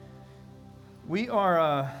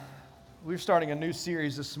We're starting a new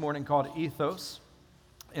series this morning called Ethos,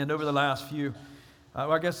 and over the last few,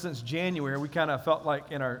 I guess since January, we kind of felt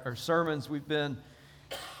like in our sermons we've been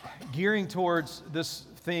gearing towards this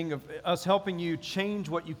thing of us helping you change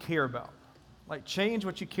what you care about. Like change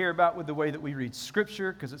what you care about with the way that we read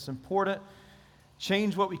Scripture, because it's important.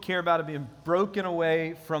 Change what we care about of being broken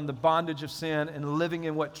away from the bondage of sin and living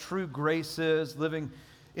in what true grace is, living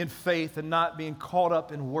in faith and not being caught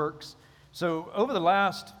up in works. So over the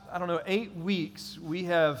last, 8 weeks, we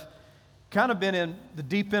have kind of been in the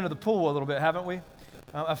deep end of the pool a little bit, haven't we?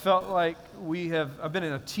 I felt like I've been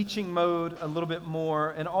in a teaching mode a little bit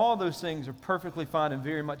more, and all those things are perfectly fine and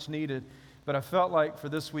very much needed. But I felt like for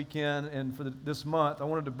this weekend and for this month, I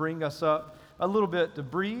wanted to bring us up a little bit to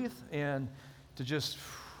breathe and to just,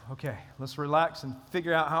 okay, let's relax and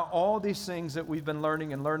figure out how all these things that we've been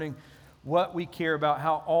learning what we care about,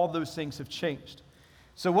 how all those things have changed.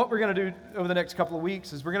 So what we're going to do over the next couple of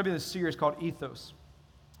weeks is we're going to be in this series called Ethos.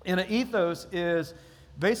 And an ethos is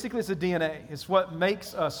basically it's a DNA. It's what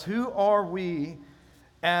makes us. Who are we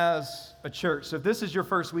as a church? So if this is your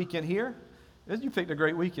first weekend here, you picked a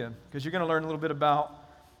great weekend because you're going to learn a little bit about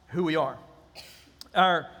who we are.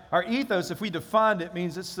 Our ethos, if we defined it,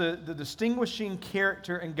 means it's the distinguishing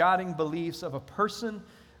character and guiding beliefs of a person,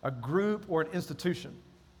 a group, or an institution.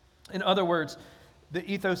 In other words, the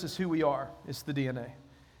ethos is who we are. It's the DNA.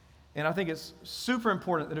 And I think it's super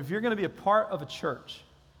important that if you're going to be a part of a church,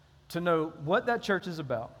 to know what that church is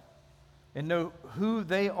about and know who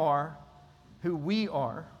they are, who we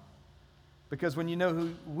are, because when you know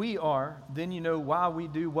who we are, then you know why we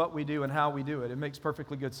do what we do and how we do it. It makes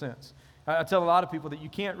perfectly good sense. I tell a lot of people that you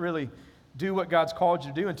can't really do what God's called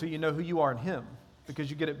you to do until you know who you are in Him, because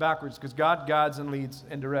you get it backwards, because God guides and leads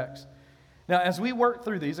and directs. Now, as we work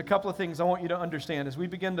through these, a couple of things I want you to understand as we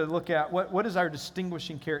begin to look at what is our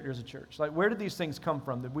distinguishing character as a church. Like, where did these things come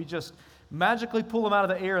from? Did we just magically pull them out of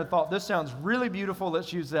the air and thought, this sounds really beautiful,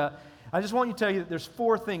 let's use that? I just want you to tell you that there's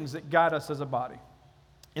 4 things that guide us as a body.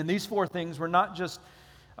 And these 4 things were not just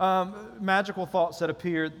magical thoughts that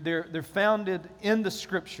appeared. They're founded in the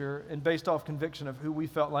Scripture and based off conviction of who we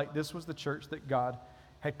felt like this was the church that God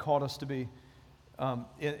had called us to be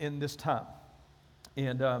in this time.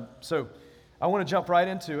 And so I want to jump right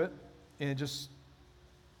into it and just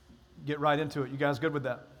get right into it. You guys good with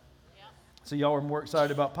that? Yeah. So y'all are more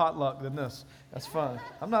excited about potluck than this. That's fine.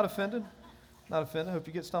 I'm not offended. Not offended. I hope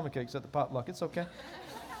you get stomach aches at the potluck. It's okay.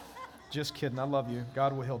 Just kidding. I love you.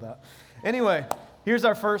 God will heal that. Anyway, here's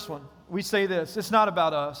our first one. We say this. It's not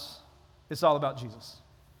about us. It's all about Jesus.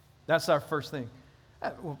 That's our first thing.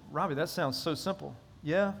 Well, Robbie, that sounds so simple.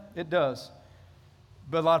 Yeah, it does.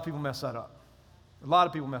 But a lot of people mess that up. A lot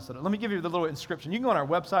of people mess it up. Let me give you the little inscription. You can go on our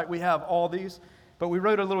website. We have all these, but we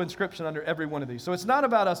wrote a little inscription under every one of these. So it's not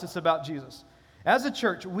about us. It's about Jesus. As a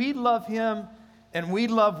church, we love Him, and we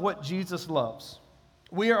love what Jesus loves.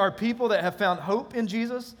 We are people that have found hope in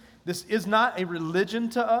Jesus. This is not a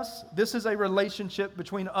religion to us. This is a relationship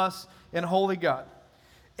between us and holy God.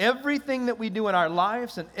 Everything that we do in our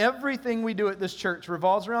lives and everything we do at this church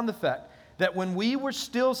revolves around the fact that when we were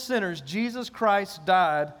still sinners, Jesus Christ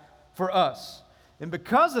died for us. And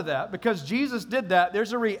because of that, because Jesus did that,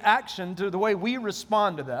 there's a reaction to the way we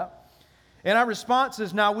respond to that. And our response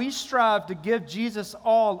is now we strive to give Jesus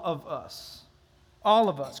all of us,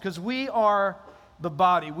 because we are the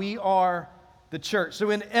body, we are the church.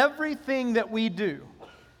 So in everything that we do,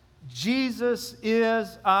 Jesus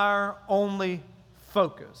is our only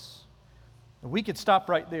focus. We could stop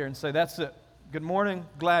right there and say, that's it. Good morning,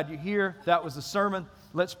 glad you're here. That was the sermon.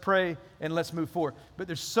 Let's pray and let's move forward. But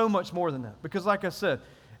there's so much more than that. Because like I said,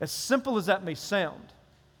 as simple as that may sound,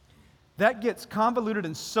 that gets convoluted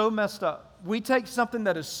and so messed up. We take something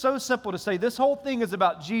that is so simple to say this whole thing is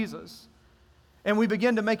about Jesus, and we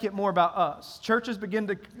begin to make it more about us. Churches begin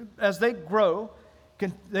to, as they grow,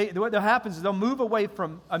 what happens is they'll move away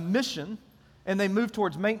from a mission and they move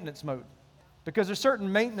towards maintenance mode. Because there's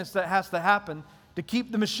certain maintenance that has to happen to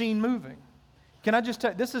keep the machine moving. Can I just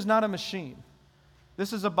tell you, this is not a machine.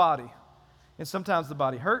 This is a body. And sometimes the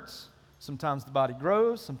body hurts. Sometimes the body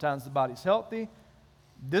grows. Sometimes the body's healthy.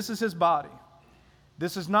 This is His body.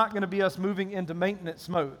 This is not going to be us moving into maintenance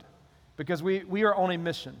mode, because we are on a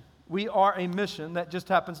mission. We are a mission that just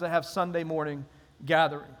happens to have Sunday morning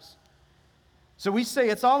gatherings. So we say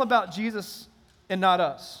it's all about Jesus and not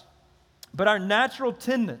us. But our natural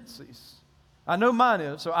tendencies, I know mine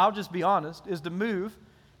is, so I'll just be honest, is to move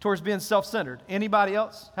towards being self-centered. Anybody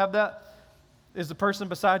else have that? Is the person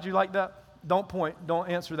beside you like that? Don't point. Don't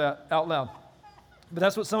answer that out loud. But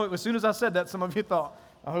that's what as soon as I said that, some of you thought,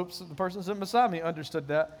 I hope the person sitting beside me understood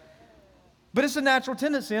that. But it's a natural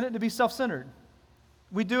tendency in it to be self-centered.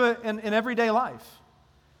 We do it in everyday life.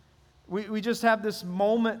 We just have this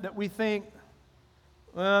moment that we think,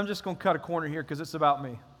 well, I'm just going to cut a corner here because it's about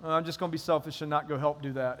me. I'm just going to be selfish and not go help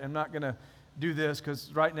do that. I'm not going to do this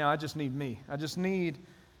because right now I just need me. I just need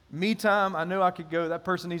me time. I know I could go, that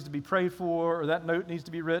person needs to be prayed for, or that note needs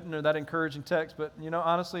to be written, or that encouraging text. But,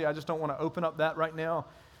 honestly, I just don't want to open up that right now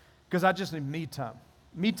because I just need me time.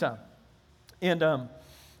 Me time. And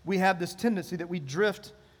we have this tendency that we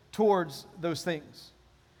drift towards those things.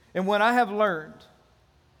 And what I have learned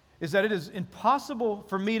is that it is impossible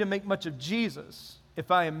for me to make much of Jesus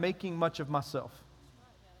if I am making much of myself.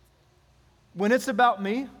 When it's about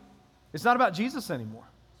me, it's not about Jesus anymore.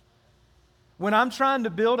 When I'm trying to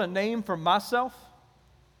build a name for myself,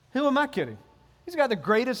 who am I kidding? He's got the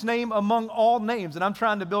greatest name among all names, and I'm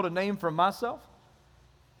trying to build a name for myself.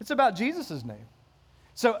 It's about Jesus' name.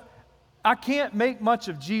 So I can't make much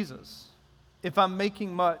of Jesus if I'm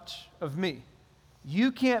making much of me.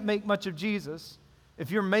 You can't make much of Jesus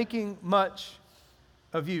if you're making much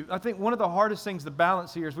of you. I think one of the hardest things to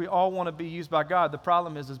balance here is we all want to be used by God. The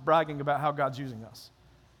problem is bragging about how God's using us.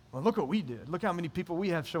 Well, look what we did. Look how many people we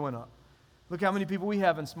have showing up. Look how many people we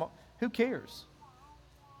have in small. Who cares?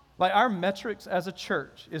 Like, our metrics as a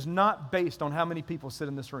church is not based on how many people sit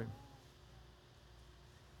in this room.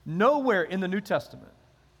 Nowhere in the New Testament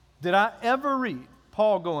did I ever read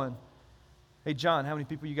Paul going, hey, John, how many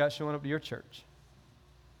people you got showing up to your church?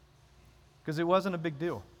 Because it wasn't a big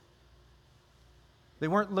deal. They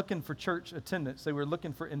weren't looking for church attendance. They were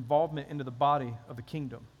looking for involvement into the body of the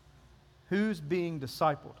kingdom. Who's being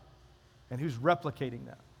discipled and who's replicating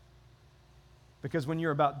that? Because when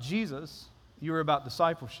you're about Jesus, you're about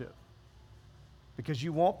discipleship. Because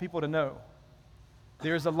you want people to know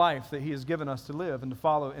there's a life that he has given us to live and to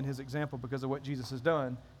follow in his example because of what Jesus has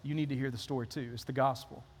done. You need to hear the story too. It's the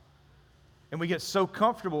gospel. And we get so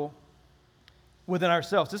comfortable within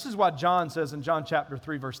ourselves. This is why John says in John chapter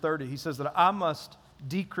 3, verse 30, he says that I must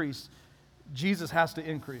decrease, Jesus has to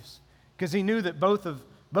increase. Because he knew that both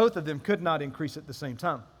of them could not increase at the same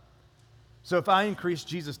time. So if I increase,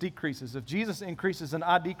 Jesus decreases. If Jesus increases, then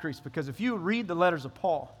I decrease. Because if you read the letters of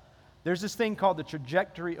Paul, there's this thing called the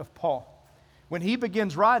trajectory of Paul. When he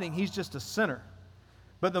begins writing, he's just a sinner.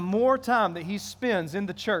 But the more time that he spends in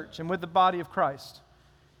the church and with the body of Christ,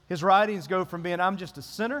 his writings go from being, I'm just a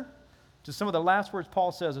sinner, to some of the last words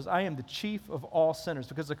Paul says is, I am the chief of all sinners.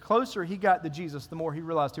 Because the closer he got to Jesus, the more he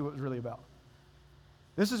realized who it was really about.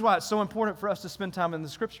 This is why it's so important for us to spend time in the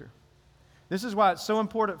Scripture. This is why it's so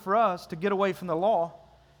important for us to get away from the law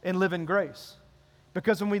and live in grace.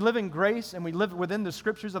 Because when we live in grace and we live within the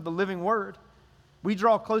Scriptures of the living Word, we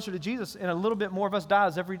draw closer to Jesus, and a little bit more of us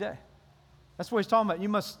dies every day. That's what he's talking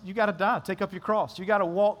about. You got to die. Take up your cross. You got to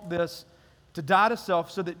walk this to die to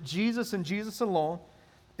self so that Jesus and Jesus alone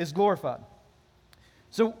is glorified.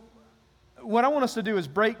 So what I want us to do is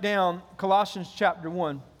break down Colossians chapter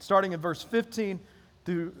 1, starting in verse 15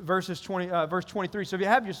 through verse 23. So if you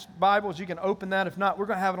have your Bibles, you can open that. If not, we're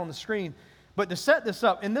going to have it on the screen. But to set this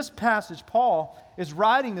up, in this passage, Paul is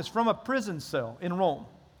writing this from a prison cell in Rome.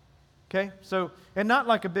 Okay? So, and not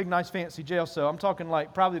like a big, nice, fancy jail cell. I'm talking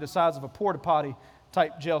like probably the size of a porta potty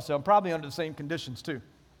type jail cell, and probably under the same conditions too.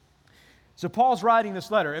 So Paul's writing this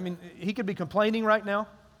letter. I mean, he could be complaining right now.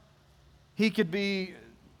 He could be,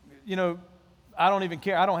 I don't even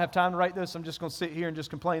care. I don't have time to write this. I'm just going to sit here and just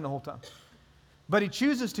complain the whole time. But he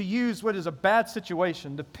chooses to use what is a bad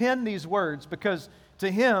situation to pen these words because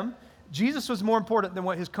to him, Jesus was more important than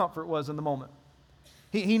what his comfort was in the moment.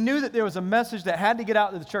 He knew that there was a message that had to get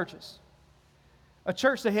out to the churches. A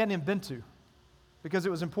church they hadn't even been to because it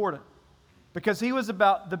was important. Because he was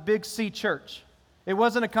about the big C church. It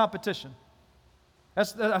wasn't a competition.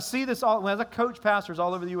 I see this all, as I coach pastors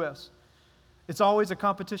all over the U.S., it's always a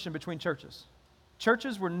competition between churches.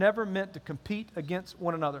 Churches were never meant to compete against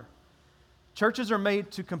one another. Churches are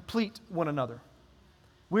made to complete one another.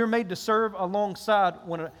 We are made to serve alongside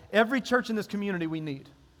one another. Every church in this community we need.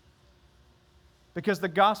 Because the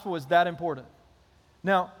gospel is that important.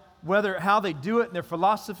 Now, how they do it and their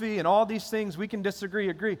philosophy and all these things, we can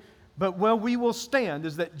agree. But where we will stand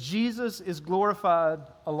is that Jesus is glorified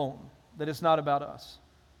alone, that it's not about us.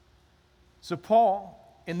 So Paul,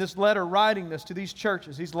 in this letter writing this to these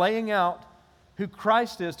churches, he's laying out who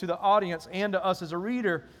Christ is to the audience and to us as a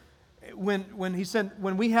reader. When he said,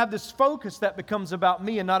 when we have this focus that becomes about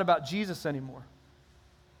me and not about Jesus anymore.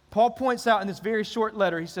 Paul points out in this very short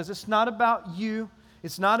letter, he says, it's not about you,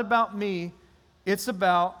 it's not about me, it's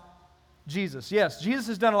about Jesus. Yes, Jesus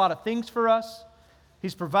has done a lot of things for us.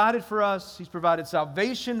 He's provided for us. He's provided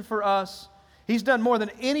salvation for us. He's done more than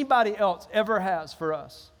anybody else ever has for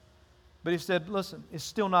us. But he said, listen, it's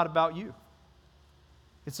still not about you.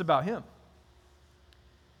 It's about him.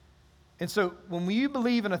 And so when you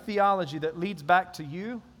believe in a theology that leads back to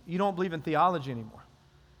you, you don't believe in theology anymore.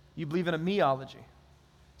 You believe in a meology.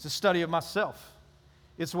 It's a study of myself.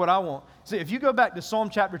 It's what I want. See, if you go back to Psalm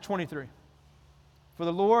chapter 23, for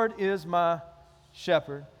the Lord is my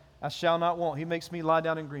shepherd, I shall not want. He makes me lie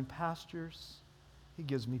down in green pastures. He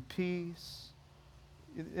gives me peace.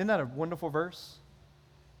 Isn't that a wonderful verse?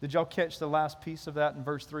 Did y'all catch the last piece of that in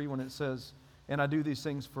verse 3 when it says, and I do these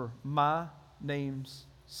things for my name's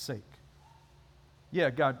sake? Yeah,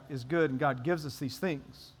 God is good and God gives us these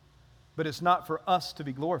things, but it's not for us to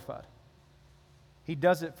be glorified. He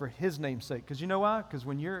does it for his name's sake. Because you know why? Because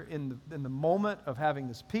when you're in the moment of having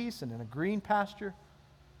this peace and in a green pasture,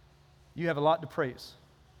 you have a lot to praise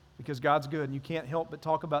because God's good and you can't help but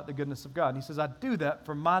talk about the goodness of God. And he says, I do that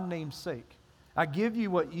for my name's sake. I give you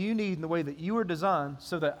what you need in the way that you were designed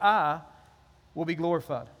so that I will be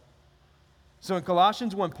glorified. So in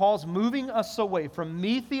Colossians 1, Paul's moving us away from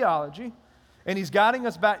me theology, and he's guiding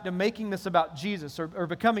us back to making this about Jesus or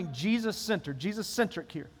becoming Jesus-centered,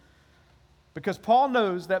 Jesus-centric here. Because Paul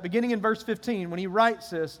knows that beginning in verse 15, when he writes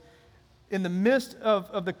this, in the midst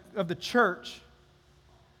of the church,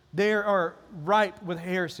 they are ripe with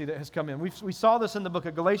heresy that has come in. We saw this in the book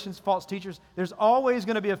of Galatians, false teachers. There's always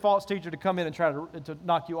going to be a false teacher to come in and try to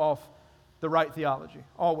knock you off the right theology,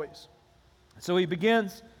 always. So he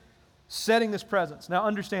begins setting this presence. Now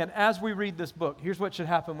understand, as we read this book, here's what should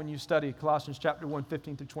happen when you study Colossians chapter 1,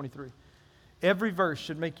 15 through 23. Every verse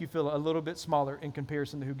should make you feel a little bit smaller in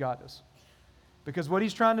comparison to who God is. Because what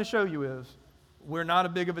he's trying to show you is we're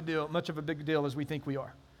not much of a big deal as we think we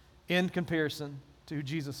are in comparison to who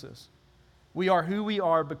Jesus is. We are who we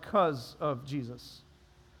are because of Jesus.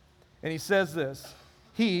 And he says this,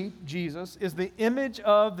 he, Jesus, is the image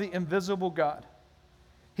of the invisible God.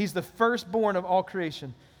 He's the firstborn of all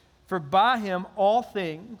creation. For by him all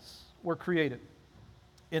things were created,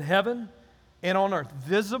 in heaven and on earth,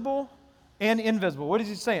 visible and invisible. What is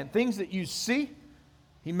he saying? Things that you see,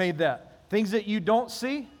 he made that. Things that you don't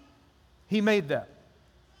see, he made that.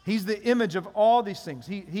 He's the image of all these things.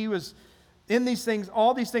 He was in these things,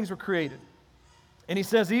 all these things were created. And he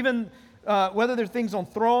says even whether they're things on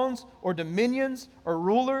thrones or dominions or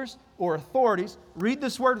rulers or authorities, read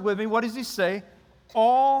this word with me. What does he say?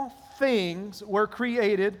 All things were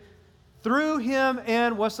created through him,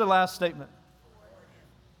 and what's the last statement?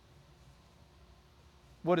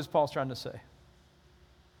 What is Paul trying to say?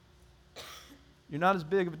 You're not as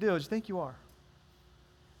big of a deal as you think you are.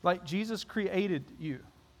 Like Jesus created you.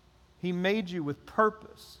 He made you with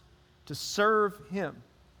purpose to serve him.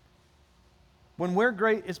 When we're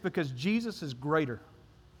great, it's because Jesus is greater.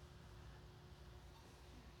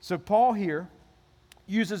 So Paul here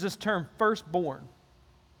uses this term firstborn.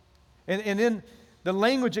 And in the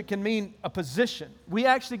language, it can mean a position. We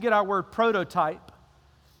actually get our word prototype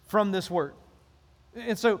from this word.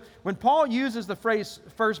 And so when Paul uses the phrase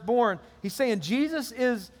firstborn, he's saying Jesus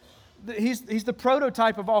is, he's the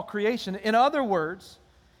prototype of all creation. In other words,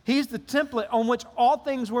 he's the template on which all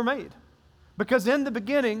things were made. Because in the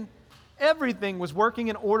beginning, everything was working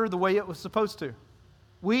in order the way it was supposed to.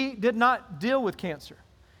 We did not deal with cancer.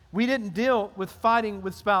 We didn't deal with fighting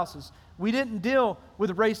with spouses. We didn't deal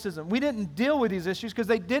with racism. We didn't deal with these issues because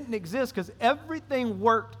they didn't exist because everything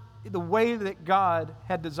worked the way that God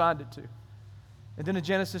had designed it to. And then in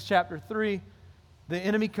Genesis chapter 3, the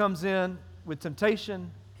enemy comes in with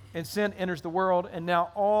temptation and sin enters the world, and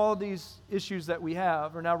now all these issues that we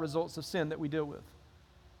have are now results of sin that we deal with.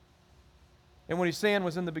 And what he's saying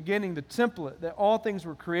was in the beginning, the template that all things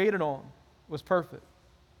were created on was perfect.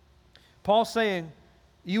 Paul's saying,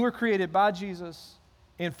 you were created by Jesus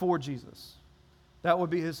and for Jesus. That would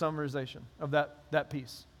be his summarization of that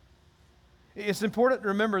piece. It's important to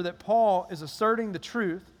remember that Paul is asserting the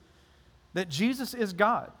truth that Jesus is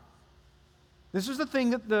God. This is the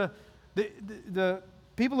thing that the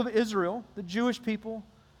people of Israel, the Jewish people,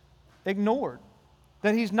 ignored.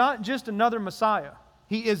 That he's not just another Messiah.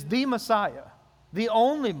 He is the Messiah, the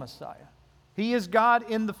only Messiah. He is God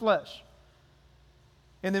in the flesh.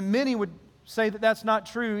 And then many would say that that's not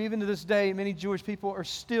true. Even to this day, many Jewish people are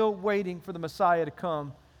still waiting for the Messiah to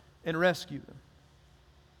come and rescue them.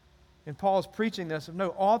 And Paul is preaching this of no,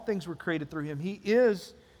 all things were created through him. He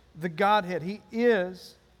is the Godhead. He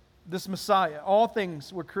is this Messiah. All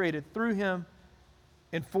things were created through him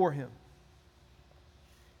and for him.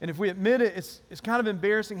 And if we admit it, it's kind of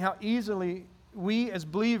embarrassing how easily we as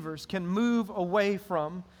believers can move away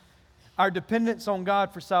from our dependence on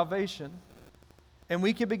God for salvation, and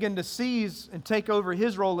we can begin to seize and take over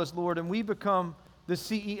his role as Lord, and we become the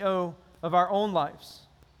CEO of our own lives.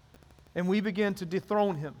 and we begin to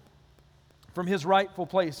dethrone him from his rightful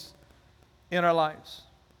place in our lives.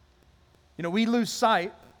 You know, we lose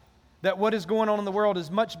sight that what is going on in the world is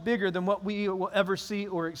much bigger than what we will ever see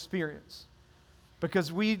or experience,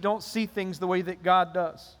 because we don't see things the way that God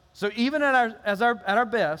does. So even at our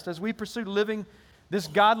best, as we pursue living this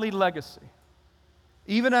godly legacy,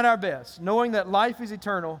 even at our best, knowing that life is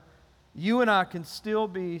eternal, you and I can still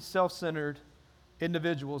be self-centered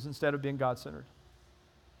individuals instead of being God-centered.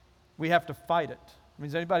 We have to fight it. I mean,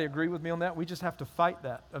 does anybody agree with me on that? We just have to fight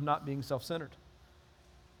that of not being self-centered.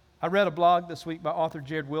 I read a blog this week by author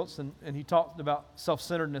Jared Wilson, and he talked about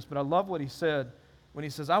self-centeredness, but I love what he said when he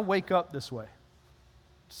says, I wake up this way.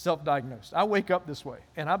 Self-diagnosed. I wake up this way,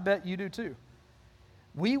 and I bet you do too.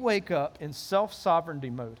 We wake up in self-sovereignty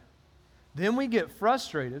mode. Then we get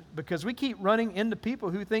frustrated because we keep running into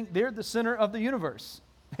people who think they're the center of the universe.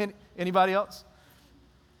 Anybody else?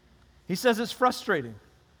 He says it's frustrating.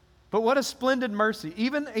 But what a splendid mercy,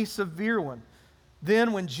 even a severe one.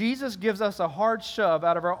 Then when Jesus gives us a hard shove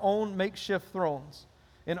out of our own makeshift thrones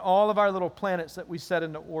in all of our little planets that we set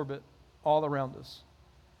into orbit all around us.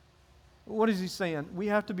 What is he saying? We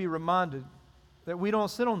have to be reminded that we don't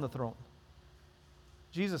sit on the throne.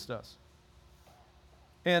 Jesus does.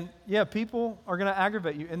 And yeah, people are going to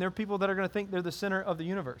aggravate you, and there are people that are going to think they're the center of the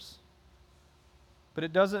universe. But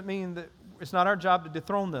it doesn't mean that it's not our job to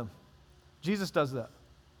dethrone them. Jesus does that.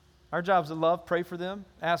 Our job is to love, pray for them,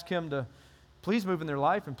 ask him to please move in their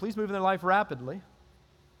life, and please move in their life rapidly,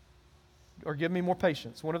 or give me more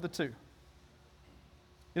patience, one of the two.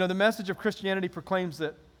 You know, the message of Christianity proclaims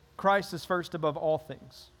that Christ is first above all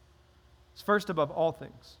things. It's first above all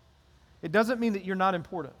things. It doesn't mean that you're not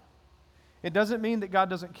important. It doesn't mean that God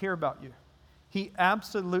doesn't care about you. He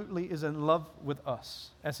absolutely is in love with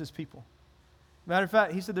us as his people. Matter of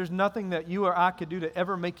fact, he said there's nothing that you or I could do to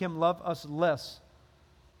ever make him love us less,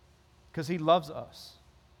 because he loves us.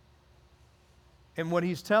 And what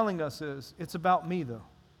he's telling us is, it's about me though.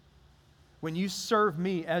 When you serve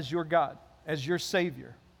me as your God, as your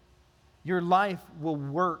Savior, your life will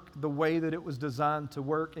work the way that it was designed to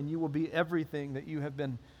work, and you will be everything that you have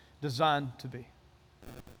been designed to be.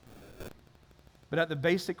 But at the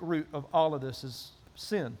basic root of all of this is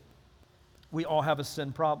sin. We all have a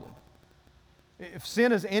sin problem. If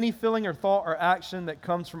sin is any feeling or thought or action that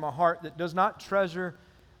comes from a heart that does not treasure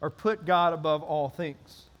or put God above all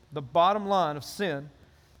things, the bottom line of sin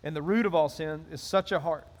and the root of all sin is such a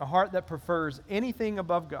heart that prefers anything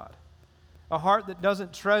above God, a heart that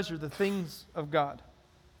doesn't treasure the things of God.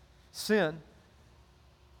 Sin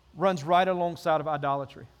runs right alongside of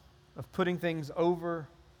idolatry, of putting things over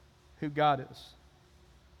who God is.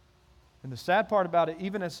 And the sad part about it,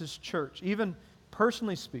 even as his church, even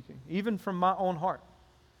personally speaking, even from my own heart,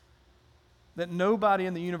 that nobody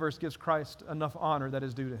in the universe gives Christ enough honor that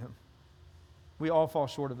is due to him. We all fall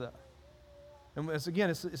short of that. And it's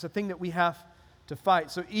a thing that we have to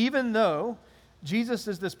fight. So even though Jesus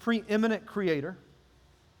is this preeminent creator,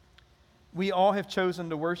 we all have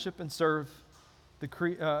chosen to worship and serve the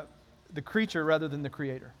creature rather than the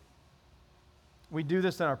creator. We do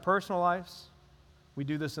this in our personal lives. We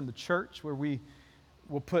do this in the church, where we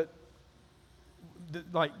will put,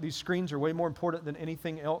 these screens are way more important than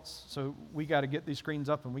anything else, so we got to get these screens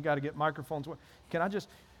up and we got to get microphones.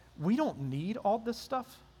 We don't need all this stuff.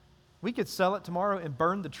 We could sell it tomorrow and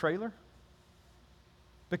burn the trailer.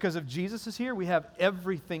 Because if Jesus is here, we have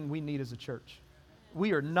everything we need as a church.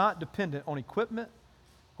 We are not dependent on equipment,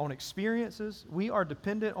 on experiences. We are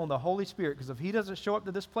dependent on the Holy Spirit, because if he doesn't show up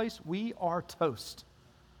to this place, we are toast.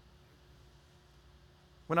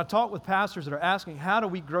 When I talk with pastors that are asking, how do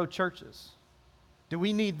we grow churches? Do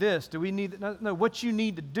we need this? Do we need that? No, what you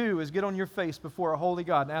need to do is get on your face before a holy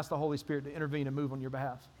God and ask the Holy Spirit to intervene and move on your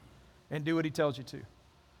behalf and do what he tells you to.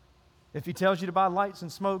 If he tells you to buy lights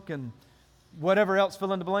and smoke and whatever else,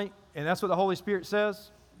 fill in the blank, and that's what the Holy Spirit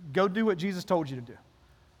says, go do what Jesus told you to do.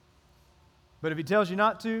 But if he tells you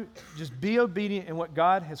not to, just be obedient in what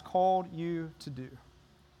God has called you to do.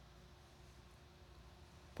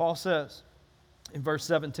 Paul says in verse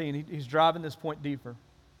 17, he's driving this point deeper.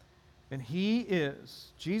 And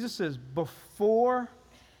Jesus is before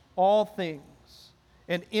all things,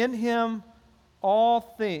 and in him all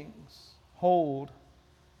things hold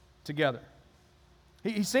together.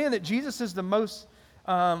 He's saying that Jesus is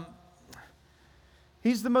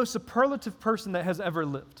he's the most superlative person that has ever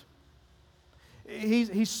lived.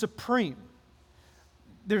 He's supreme.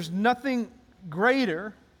 There's nothing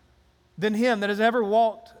greater than him that has ever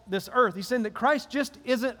walked this earth. He's saying that Christ just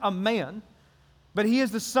isn't a man, but he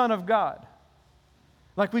is the Son of God.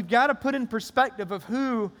 Like, we've got to put in perspective of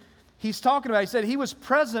who he's talking about. He said he was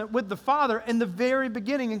present with the Father in the very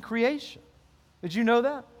beginning in creation. Did you know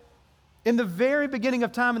that? In the very beginning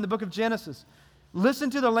of time in the book of Genesis, listen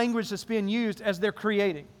to the language that's being used as they're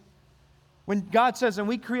creating. When God says, and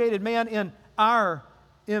we created man in our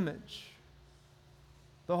image.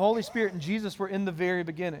 The Holy Spirit and Jesus were in the very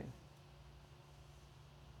beginning.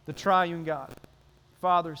 The triune God,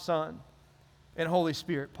 Father, Son, and Holy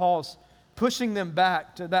Spirit. Paul's pushing them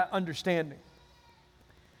back to that understanding.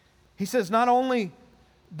 He says not only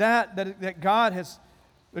that God has,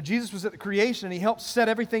 or Jesus was at the creation and he helped set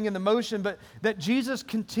everything into motion, but that Jesus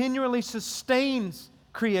continually sustains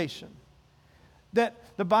creation. That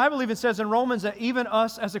the Bible even says in Romans that even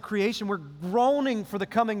us as a creation, we're groaning for the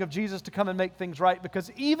coming of Jesus to come and make things right,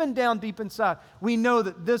 because even down deep inside, we know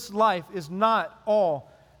that this life is not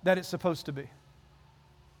all that it's supposed to be.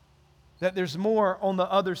 That there's more on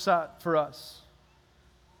the other side for us.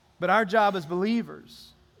 But our job as believers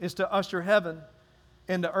is to usher heaven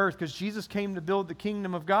into earth, because Jesus came to build the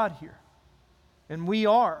kingdom of God here. And we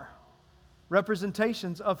are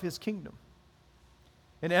representations of His kingdom.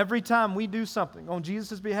 And every time we do something on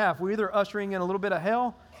Jesus' behalf, we're either ushering in a little bit of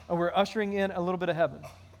hell or we're ushering in a little bit of heaven.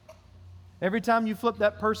 Every time you flip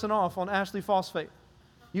that person off on Ashley Phosphate,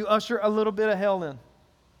 you usher a little bit of hell in.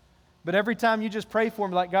 But every time you just pray for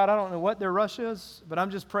them, like, God, I don't know what their rush is, but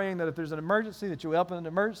I'm just praying that if there's an emergency, that you'll help in an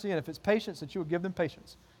emergency, and if it's patience, that you will give them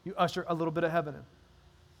patience. You usher a little bit of heaven in.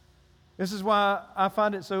 This is why I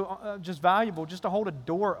find it so just valuable just to hold a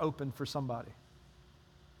door open for somebody.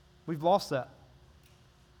 We've lost that.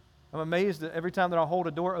 I'm amazed that every time that I hold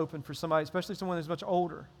a door open for somebody, especially someone who's much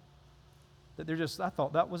older, that they're just, I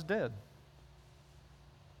thought that was dead.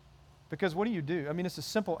 Because what do? I mean, it's a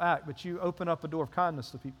simple act, but you open up a door of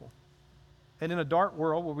kindness to people. And in a dark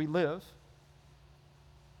world where we live,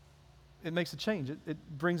 it makes a change. It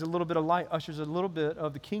brings a little bit of light, ushers a little bit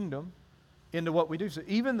of the kingdom into what we do. So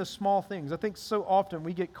even the small things, I think so often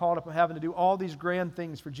we get caught up in having to do all these grand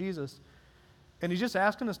things for Jesus. And He's just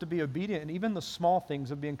asking us to be obedient, and even the small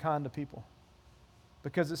things of being kind to people.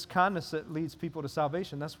 Because it's kindness that leads people to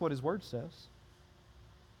salvation. That's what His Word says.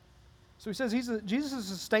 So He says Jesus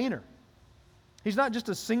is a sustainer. He's not just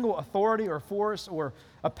a single authority or force or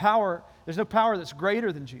a power. There's no power that's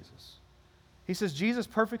greater than Jesus. He says Jesus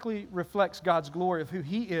perfectly reflects God's glory of who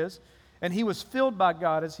He is, and He was filled by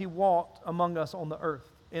God as He walked among us on the earth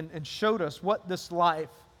and showed us what this life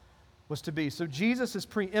was to be. So Jesus is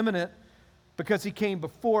preeminent because He came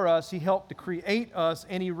before us, He helped to create us,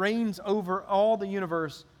 and He reigns over all the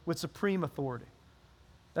universe with supreme authority.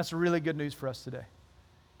 That's really good news for us today,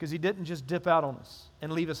 because He didn't just dip out on us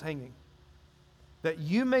and leave us hanging. That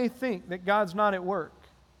you may think that God's not at work,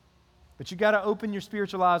 but you got to open your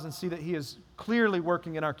spiritual eyes and see that He is clearly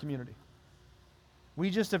working in our community.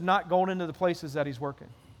 We just have not gone into the places that He's working.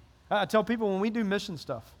 I tell people when we do mission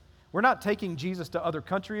stuff, we're not taking Jesus to other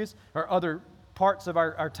countries or other parts of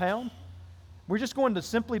our town. We're just going to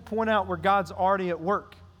simply point out where God's already at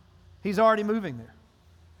work. He's already moving there.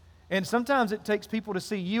 And sometimes it takes people to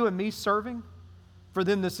see you and me serving for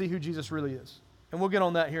them to see who Jesus really is. And we'll get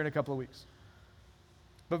on that here in a couple of weeks.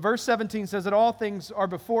 But verse 17 says that all things are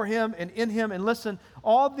before Him and in Him. And listen,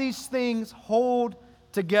 all these things hold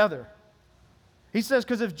together. He says,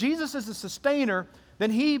 because if Jesus is the sustainer, then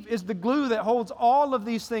He is the glue that holds all of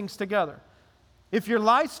these things together. If your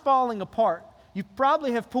life's falling apart, you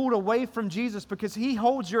probably have pulled away from Jesus because He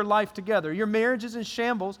holds your life together. Your marriage is in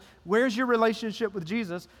shambles. Where's your relationship with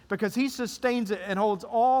Jesus? Because He sustains it and holds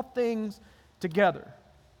all things together.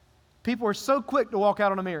 People are so quick to walk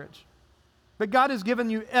out on a marriage. But God has given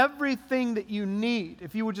you everything that you need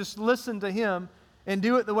if you would just listen to Him and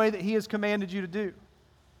do it the way that He has commanded you to do.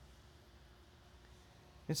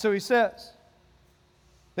 And so He says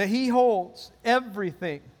that He holds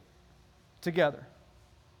everything together.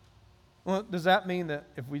 Well, does that mean that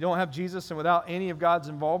if we don't have Jesus and without any of God's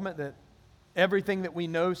involvement, that everything that we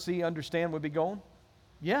know, see, understand would be gone?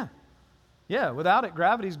 Yeah. Yeah, without it,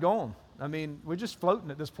 gravity's gone. I mean, we're just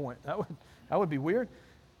floating at this point. That would be weird.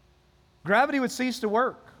 Gravity would cease to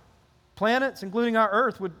work. Planets, including our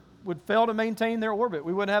Earth, would fail to maintain their orbit.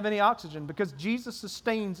 We wouldn't have any oxygen because Jesus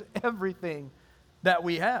sustains everything that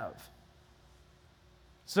we have.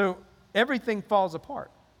 So everything falls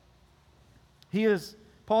apart.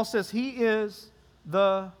 Paul says He is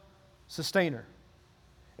the sustainer.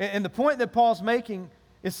 And the point that Paul's making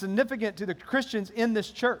is significant to the Christians in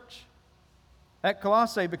this church at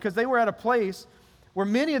Colossae, because they were at a place where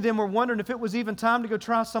many of them were wondering if it was even time to go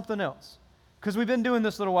try something else. Because we've been doing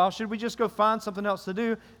this a little while. Should we just go find something else to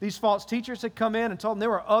do? These false teachers had come in and told them there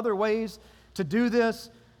were other ways to do this,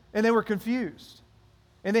 and they were confused.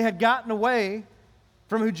 And they had gotten away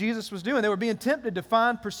from who Jesus was doing. They were being tempted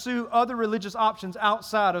to pursue other religious options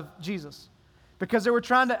outside of Jesus because they were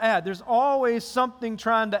trying to add. There's always something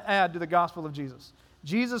trying to add to the gospel of Jesus.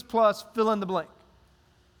 Jesus plus fill in the blank.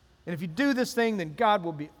 And if you do this thing, then God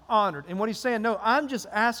will be honored. And what he's saying, no, I'm just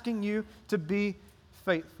asking you to be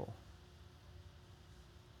faithful.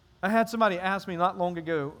 I had somebody ask me not long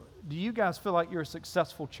ago, do you guys feel like you're a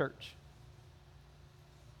successful church?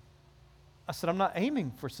 I said, I'm not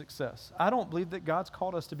aiming for success. I don't believe that God's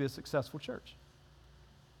called us to be a successful church.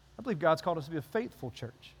 I believe God's called us to be a faithful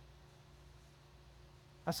church.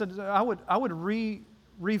 I said, I would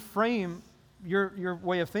reframe your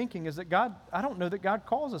way of thinking is that God, I don't know that God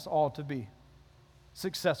calls us all to be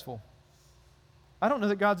successful. I don't know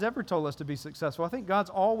that God's ever told us to be successful. I think God's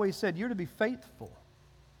always said, you're to be faithful.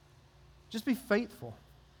 Just be faithful.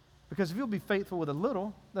 Because if you'll be faithful with a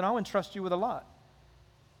little, then I'll entrust you with a lot.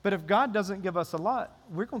 But if God doesn't give us a lot,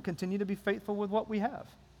 we're going to continue to be faithful with what we have.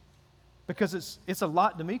 Because it's a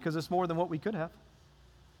lot to me because it's more than what we could have.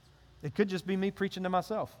 It could just be me preaching to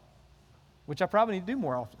myself, which I probably need to do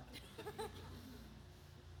more often.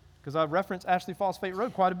 Because I reference Ashley Falls Fate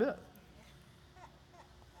Road quite a bit.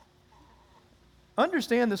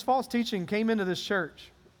 Understand this false teaching came into this church.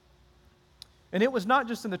 And it was not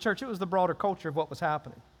just in the church, it was the broader culture of what was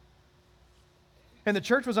happening. And the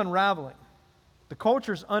church was unraveling. The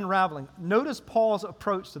culture's unraveling. Notice Paul's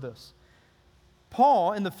approach to this.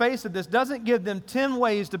 Paul, in the face of this, doesn't give them 10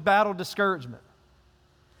 ways to battle discouragement.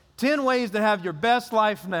 10 ways to have your best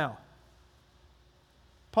life now.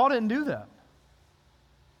 Paul didn't do that.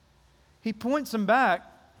 He points them back.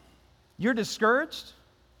 You're discouraged?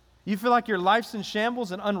 You feel like your life's in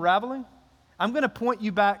shambles and unraveling? I'm going to point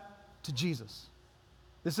you back to Jesus.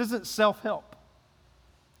 This isn't self-help.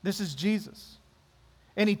 This is Jesus.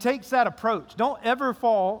 And he takes that approach. Don't ever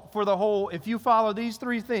fall for the whole, if you follow these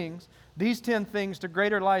 3 things, these 10 things to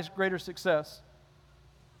greater life, greater success.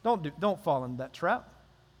 Don't fall into that trap.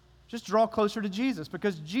 Just draw closer to Jesus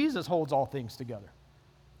because Jesus holds all things together.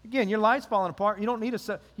 Again, your life's falling apart. You don't need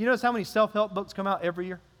you notice how many self-help books come out every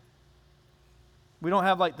year? We don't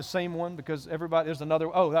have like the same one because there's another,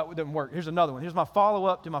 oh, that didn't work. Here's another one. Here's my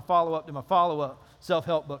follow-up to my follow-up to my follow-up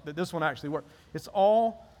self-help book that this one actually worked. It's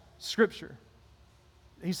all Scripture.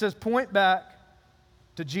 He says, point back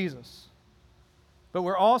to Jesus. But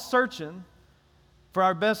we're all searching for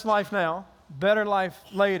our best life now, better life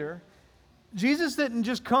later. Jesus didn't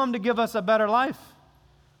just come to give us a better life.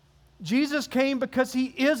 Jesus came because he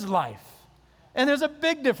is life. And there's a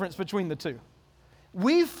big difference between the two.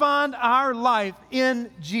 We find our life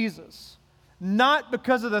in Jesus, not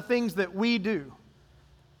because of the things that we do.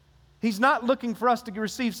 He's not looking for us to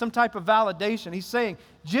receive some type of validation. He's saying,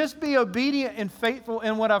 just be obedient and faithful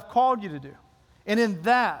in what I've called you to do. And in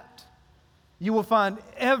that, you will find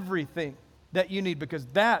everything that you need because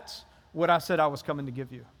that's what I said I was coming to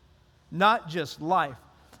give you. Not just life,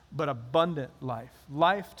 but abundant life.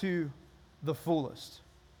 Life to the fullest.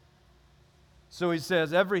 So he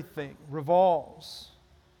says everything revolves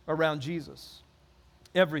around Jesus.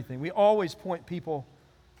 Everything. We always point people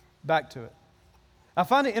back to it. I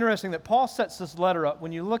find it interesting that Paul sets this letter up.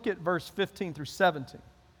 When you look at verse 15 through 17,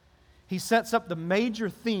 he sets up the major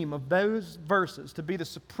theme of those verses to be the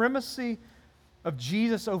supremacy of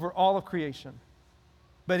Jesus over all of creation.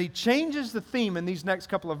 But he changes the theme in these next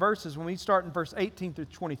couple of verses when we start in verse 18 through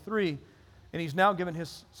 23, and he's now given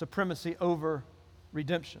his supremacy over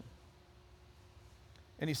redemption.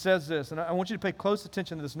 And he says this, and I want you to pay close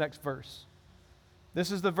attention to this next verse.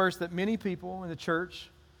 This is the verse that many people in the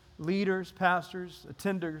church, leaders, pastors,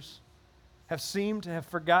 attenders, have seemed to have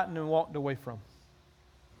forgotten and walked away from.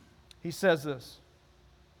 He says this,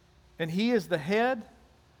 and he is the head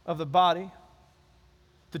of the body,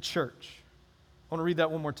 the church. I want to read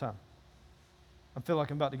that one more time. I feel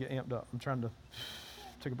like I'm about to get amped up. I'm trying to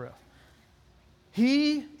take a breath.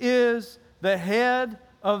 He is the head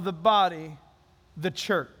of the body, the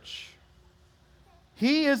church.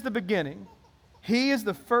 He is the beginning. He is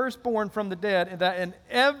the firstborn from the dead, and that in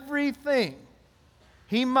everything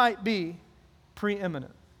he might be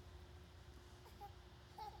preeminent.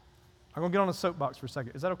 I'm going to get on a soapbox for a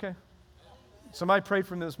second. Is that okay? Somebody prayed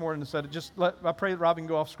for me this morning and said, I pray that Robin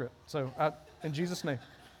go off script. So, in Jesus' name.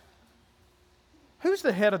 Who's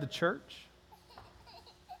the head of the church?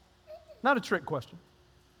 Not a trick question.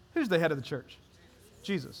 Who's the head of the church?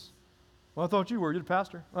 Jesus. Well, I thought you were. You're the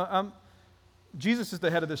pastor. Jesus is the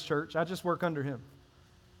head of this church. I just work under him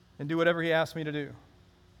and do whatever he asks me to do.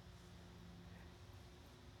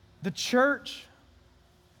 The church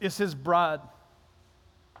is his bride.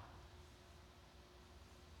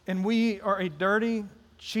 And we are a dirty,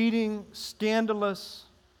 cheating, scandalous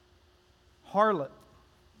harlot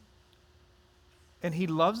And He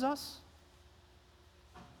loves us.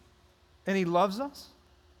 And He loves us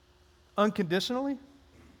unconditionally.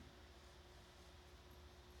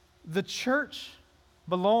 The church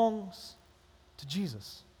belongs to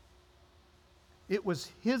Jesus. It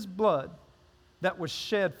was His blood that was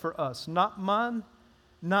shed for us, not mine,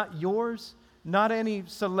 not yours, not any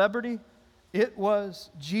celebrity. It was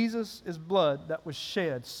Jesus' blood that was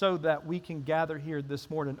shed so that we can gather here this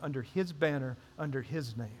morning under His banner, under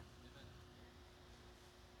His name.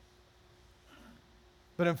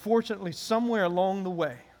 But unfortunately, somewhere along the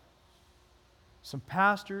way, some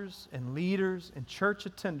pastors and leaders and church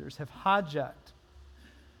attenders have hijacked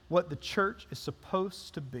what the church is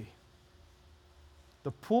supposed to be.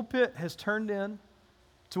 The pulpit has turned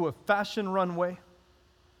into a fashion runway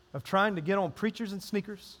of trying to get on preachers and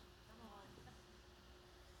sneakers.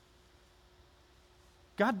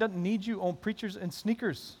 God doesn't need you on preachers and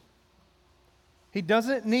sneakers. He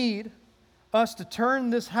doesn't need us to turn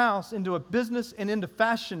this house into a business and into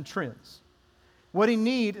fashion trends. What He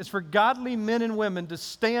needs is for godly men and women to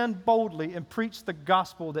stand boldly and preach the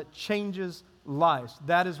gospel that changes lives.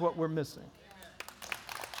 That is what we're missing.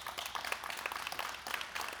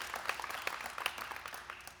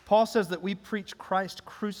 Paul says that we preach Christ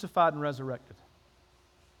crucified and resurrected.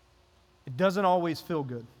 It doesn't always feel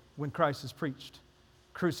good when Christ is preached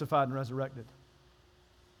crucified and resurrected.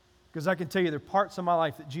 Because I can tell you there are parts of my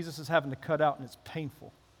life that Jesus is having to cut out and it's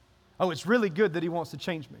painful. Oh, it's really good that He wants to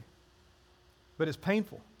change me. But it's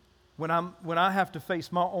painful when I have to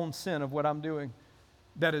face my own sin of what I'm doing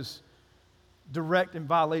that is direct in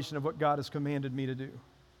violation of what God has commanded me to do.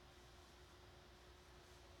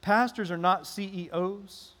 Pastors are not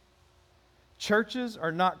CEOs. Churches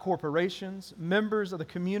are not corporations. Members of the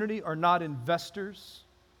community are not investors.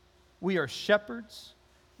 We are shepherds.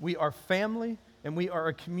 We are family. And we are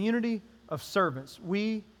a community of servants.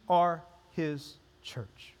 We are His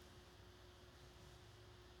church.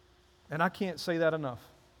 And I can't say that enough.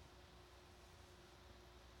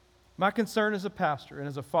 My concern as a pastor and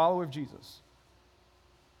as a follower of Jesus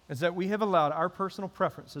is that we have allowed our personal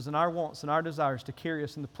preferences and our wants and our desires to carry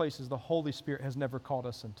us into places the Holy Spirit has never called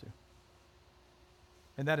us into.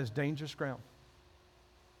 And that is dangerous ground.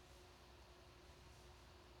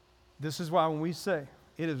 This is why when we say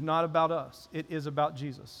it is not about us, it is about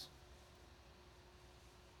Jesus.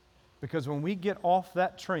 Because when we get off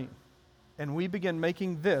that train and we begin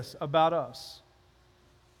making this about us,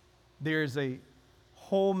 there is a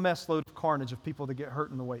whole mess load of carnage of people that get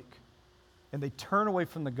hurt in the wake. And they turn away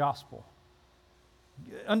from the gospel.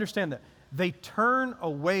 Understand that. They turn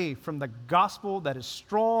away from the gospel that is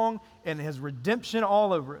strong and has redemption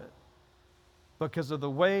all over it because of the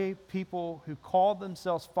way people who call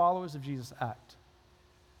themselves followers of Jesus act.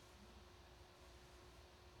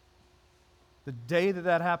 The day that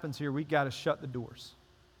that happens here, we got to shut the doors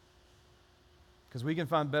because we can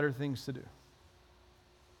find better things to do.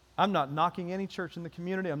 I'm not knocking any church in the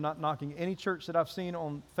community. I'm not knocking any church that I've seen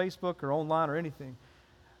on Facebook or online or anything.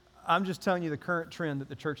 I'm just telling you the current trend that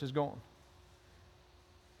the church is going.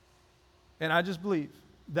 And I just believe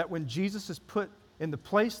that when Jesus is put in the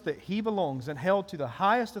place that He belongs and held to the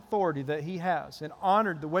highest authority that He has and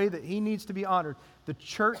honored the way that He needs to be honored, the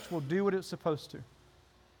church will do what it's supposed to.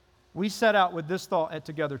 We set out with this thought at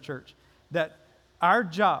Together Church, that our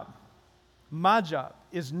job, my job,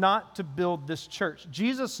 is not to build this church.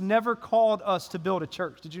 Jesus never called us to build a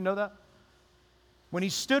church. Did you know that? When He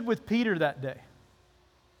stood with Peter that day,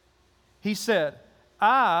 He said,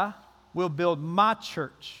 I will build my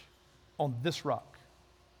church on this rock.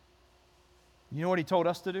 You know what He told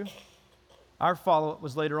us to do? Our follow-up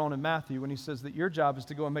was later on in Matthew when He says that your job is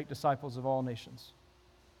to go and make disciples of all nations.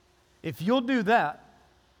 If you'll do that,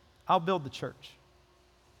 I'll build the church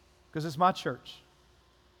because it's my church.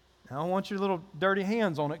 I don't want your little dirty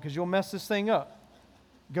hands on it because you'll mess this thing up.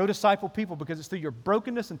 Go disciple people because it's through your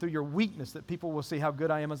brokenness and through your weakness that people will see how good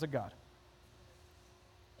I am as a God.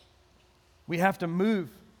 We have to move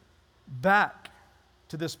back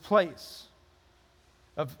to this place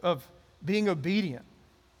of being obedient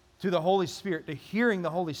to the Holy Spirit, to hearing the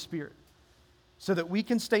Holy Spirit, so that we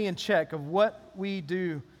can stay in check of what we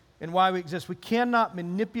do and why we exist. We cannot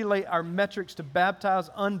manipulate our metrics to baptize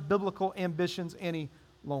unbiblical ambitions any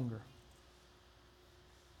longer.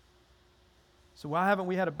 So why haven't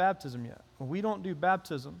we had a baptism yet? Well, we don't do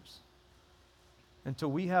baptisms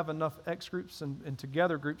until we have enough X groups and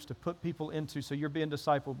together groups to put people into so you're being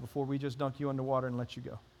discipled before we just dunk you underwater and let you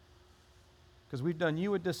go. Because we've done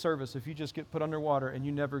you a disservice if you just get put underwater and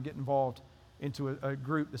you never get involved into a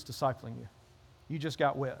group that's discipling you. You just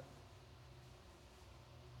got wet.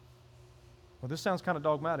 Well, this sounds kind of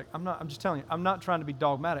dogmatic. I'm just telling you, I'm not trying to be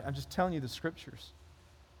dogmatic. I'm just telling you the scriptures.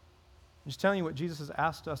 I'm just telling you what Jesus has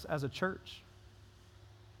asked us as a church.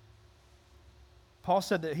 Paul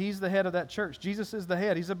said that he's the head of that church. Jesus is the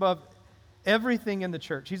head. He's above everything in the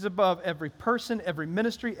church. He's above every person, every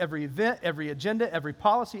ministry, every event, every agenda, every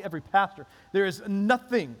policy, every pastor. There is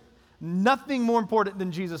nothing more important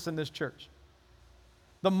than Jesus in this church.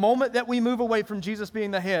 The moment that we move away from Jesus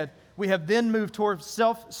being the head, we have then moved towards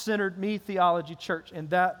self-centered me theology church, and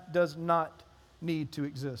that does not need to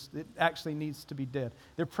exist. It actually needs to be dead.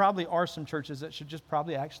 There probably are some churches that should just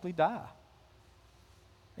probably actually die,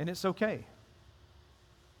 and it's okay.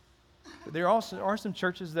 But there also are some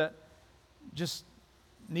churches that just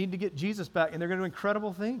need to get Jesus back, and they're going to do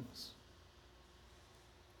incredible things.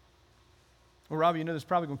 Well, Robbie, you know this is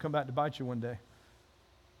probably going to come back to bite you one day.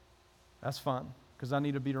 That's fine, because I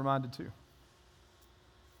need to be reminded too.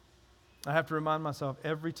 I have to remind myself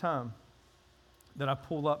every time that I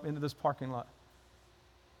pull up into this parking lot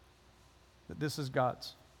that this is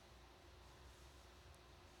God's.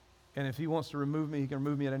 And if He wants to remove me, He can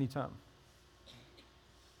remove me at any time.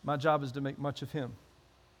 My job is to make much of Him.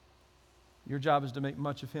 Your job is to make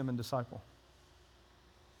much of Him and disciple.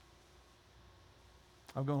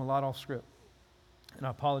 I've gone a lot off script, and I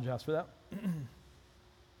apologize for that.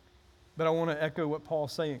 But I want to echo what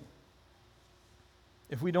Paul's saying.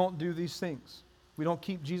 If we don't do these things, we don't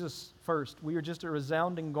keep Jesus first, we are just a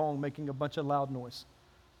resounding gong making a bunch of loud noise.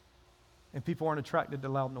 And people aren't attracted to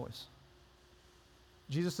loud noise.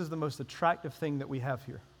 Jesus is the most attractive thing that we have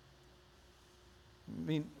here. I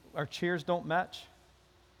mean, our chairs don't match.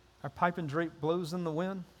 Our pipe and drape blows in the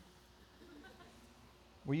wind.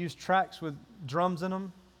 We use tracks with drums in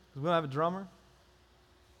them because we don't have a drummer.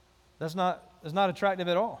 That's not attractive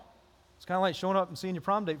at all. It's kind of like showing up and seeing your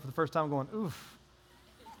prom date for the first time going, oof.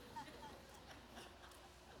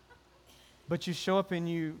 But you show up and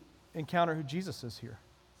you encounter who Jesus is here.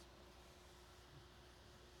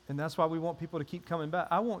 And that's why we want people to keep coming back.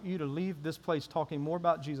 I want you to leave this place talking more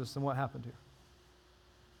about Jesus than what happened here.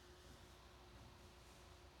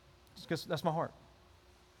 Just because that's my heart.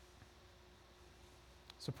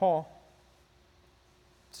 So Paul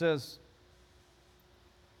says,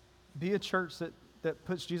 be a church that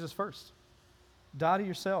puts Jesus first. Die to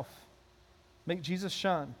yourself. Make Jesus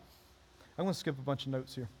shine. I'm going to skip a bunch of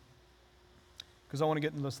notes here because I want to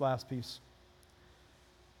get into this last piece.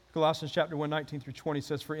 Colossians chapter 1, 19 through 20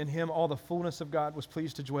 says, for in Him all the fullness of God was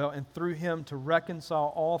pleased to dwell, and through Him to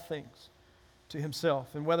reconcile all things to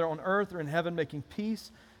Himself, and whether on earth or in heaven, making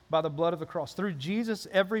peace by the blood of the cross. Through Jesus,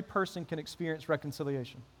 every person can experience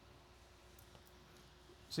reconciliation.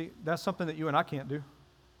 See, that's something that you and I can't do.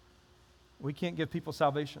 We can't give people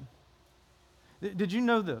salvation. Did you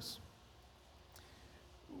know this?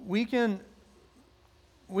 We can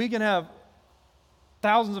have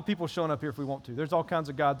thousands of people showing up here if we want to. There's all kinds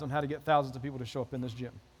of guides on how to get thousands of people to show up in this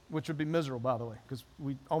gym, which would be miserable, by the way, because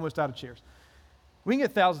we almost out of chairs. We can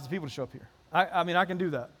get thousands of people to show up here. I mean, I can do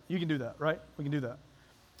that. You can do that, right? We can do that.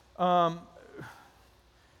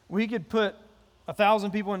 We could put 1,000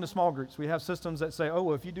 people into small groups. We have systems that say, oh,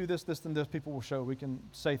 well, if you do this, then this, people will show. We can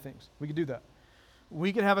say things. We could do that.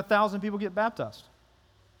 We could have 1,000 people get baptized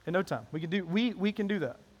in no time. We can do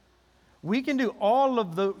that. We can do all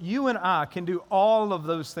of the, you and I can do all of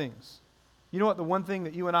those things. You know what the one thing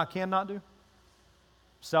that you and I cannot do?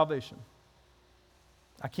 Salvation.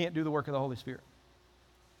 I can't do the work of the Holy Spirit.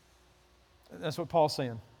 That's what Paul's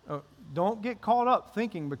saying. Don't get caught up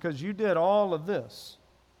thinking because you did all of this,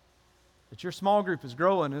 that your small group is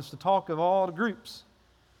growing. It's the talk of all the groups.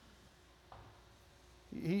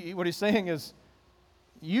 What he's saying is,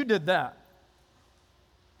 you did that,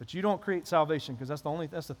 but you don't create salvation because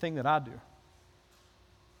that's the thing that I do.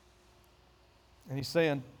 And he's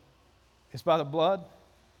saying, it's by the blood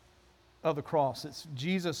of the cross. It's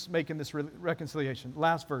Jesus making this reconciliation.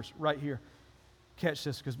 Last verse right here. Catch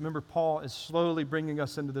this, because remember, Paul is slowly bringing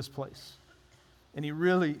us into this place. And he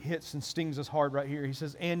really hits and stings us hard right here. He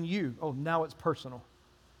says, and you, now it's personal.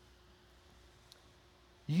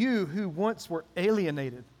 You who once were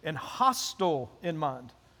alienated and hostile in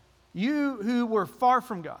mind. You who were far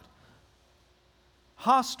from God.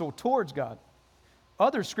 Hostile towards God.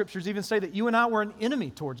 Other scriptures even say that you and I were an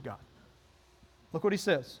enemy towards God. Look what he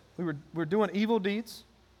says. We're doing evil deeds.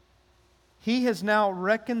 He has now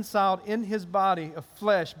reconciled in His body of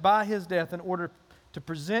flesh by His death in order to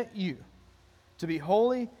present you to be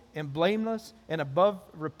holy and blameless and above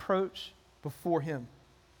reproach before Him.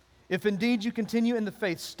 If indeed you continue in the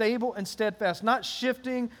faith, stable and steadfast, not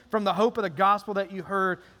shifting from the hope of the gospel that you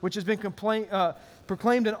heard, which has been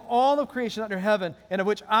proclaimed in all of creation under heaven, and of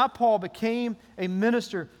which I, Paul, became a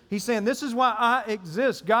minister. He's saying, this is why I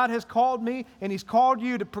exist. God has called me, and He's called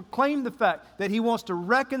you to proclaim the fact that He wants to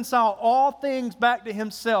reconcile all things back to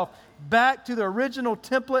Himself, back to the original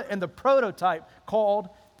template and the prototype called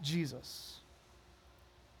Jesus.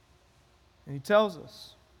 And He tells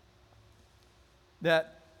us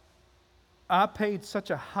that I paid such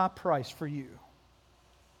a high price for you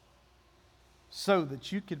so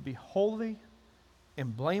that you could be holy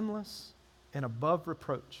and blameless and above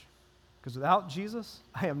reproach. Because without Jesus,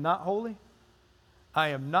 I am not holy, I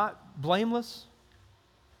am not blameless,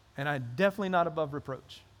 and I'm definitely not above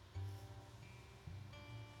reproach.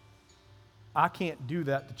 I can't do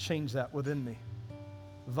that to change that within me.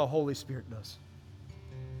 The Holy Spirit does.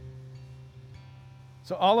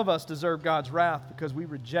 So all of us deserve God's wrath because we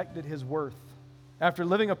rejected His worth. After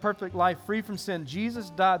living a perfect life free from sin, Jesus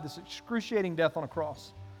died this excruciating death on a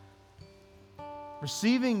cross,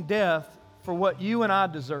 receiving death for what you and I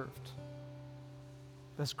deserved.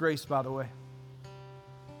 That's grace, by the way.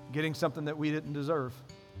 Getting something that we didn't deserve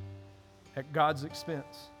at God's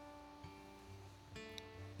expense.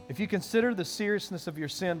 If you consider the seriousness of your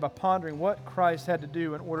sin by pondering what Christ had to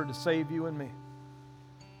do in order to save you and me,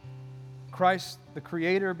 Christ, the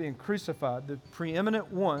Creator, being crucified, the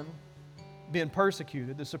preeminent one being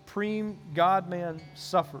persecuted, the supreme God-man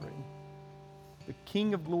suffering, the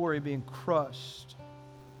King of glory being crushed.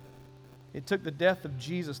 It took the death of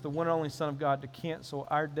Jesus, the one and only Son of God, to cancel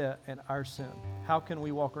our debt and our sin. How can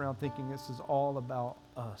we walk around thinking this is all about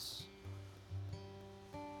us?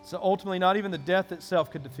 So ultimately, not even the death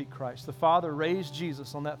itself could defeat Christ. The Father raised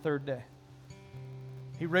Jesus on that third day.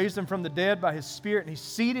 He raised Him from the dead by His Spirit, and He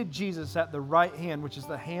seated Jesus at the right hand, which is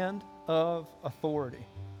the hand of authority.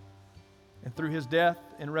 And through His death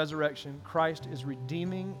and resurrection, Christ is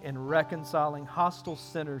redeeming and reconciling hostile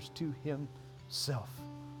sinners to Himself.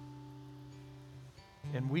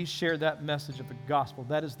 And we share that message of the gospel.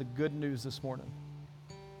 That is the good news this morning.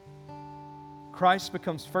 Christ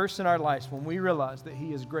becomes first in our lives when we realize that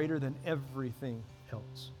He is greater than everything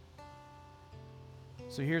else.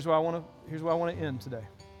 So here's where I want to end today.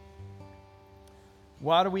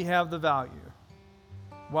 Why do we have the value?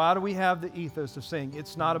 Why do we have the ethos of saying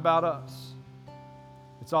it's not about us?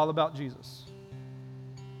 It's all about Jesus.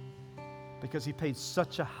 Because He paid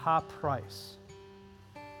such a high price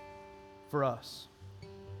for us.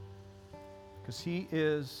 Because He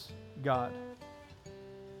is God.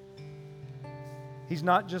 He's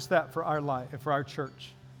not just that for our life, for our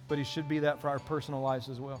church, but He should be that for our personal lives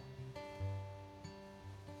as well.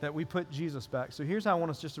 That we put Jesus back. So here's how I want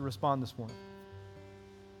us just to respond this morning.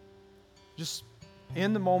 Just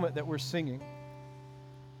in the moment that we're singing,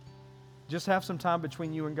 just have some time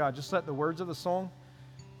between you and God. Just let the words of the song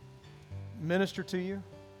minister to you.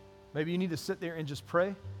 Maybe you need to sit there and just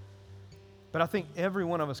pray. But I think every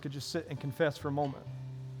one of us could just sit and confess for a moment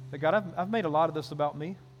that, God, I've made a lot of this about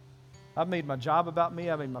me. I've made my job about me.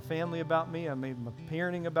 I made my family about me. I made my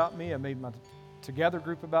parenting about me. I made my together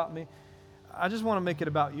group about me. I just want to make it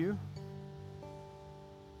about you.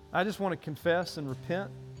 I just want to confess and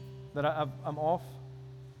repent that I'm off.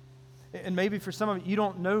 And maybe for some of you, you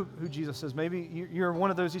don't know who Jesus is. Maybe you're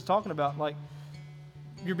one of those He's talking about, like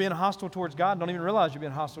you're being hostile towards God and don't even realize you're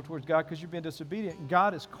being hostile towards God because you're being disobedient.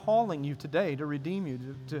 God is calling you today to redeem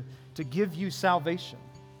you, to give you salvation.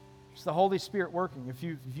 It's the Holy Spirit working. If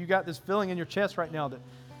you got this feeling in your chest right now that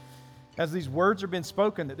as these words are being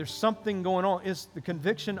spoken, that there's something going on, it's the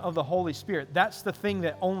conviction of the Holy Spirit. That's the thing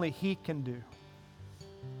that only He can do.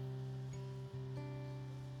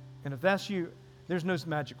 And if that's you, there's no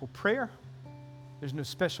magical prayer. There's no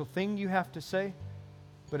special thing you have to say.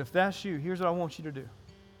 But if that's you, here's what I want you to do.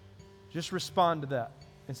 Just respond to that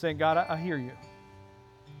and say, God, I hear you.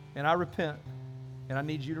 And I repent. And I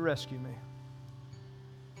need you to rescue me.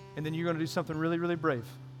 And then you're going to do something really, really brave.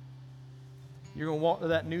 You're going to walk to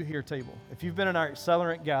that New Here table. If you've been in our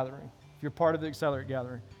Accelerate gathering, if you're part of the Accelerate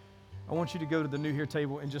gathering, I want you to go to the New Here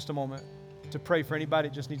table in just a moment to pray for anybody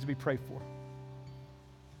that just needs to be prayed for.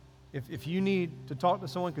 If you need to talk to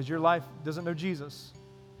someone because your life doesn't know Jesus,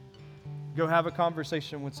 go have a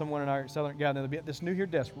conversation with someone in our Accelerate gathering. They'll be at this New Here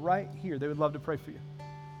desk right here. They would love to pray for you.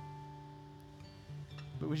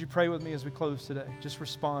 But would you pray with me as we close today? Just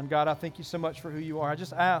respond. God, I thank you so much for who you are. I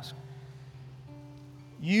just ask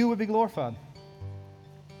you would be glorified.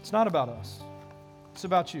 It's not about us. It's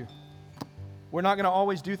about you. We're not going to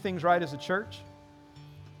always do things right as a church,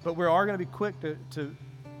 but we are going to be quick to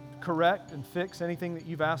correct and fix anything that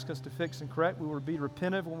you've asked us to fix and correct. We will be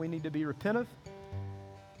repentive when we need to be repentive.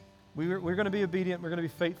 We're going to be obedient. We're going to be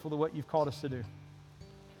faithful to what you've called us to do.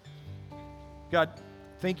 God,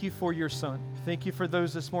 thank you for your son. Thank you for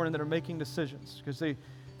those this morning that are making decisions because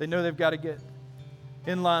they know they've got to get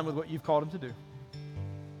in line with what you've called them to do.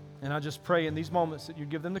 And I just pray in these moments that you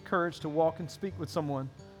give them the courage to walk and speak with someone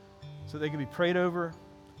so they can be prayed over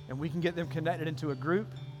and we can get them connected into a group.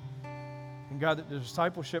 And God, that the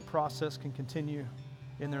discipleship process can continue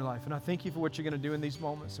in their life. And I thank you for what you're going to do in these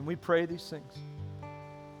moments. And we pray these things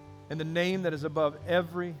in the name that is above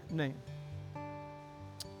every name.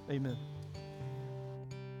 Amen.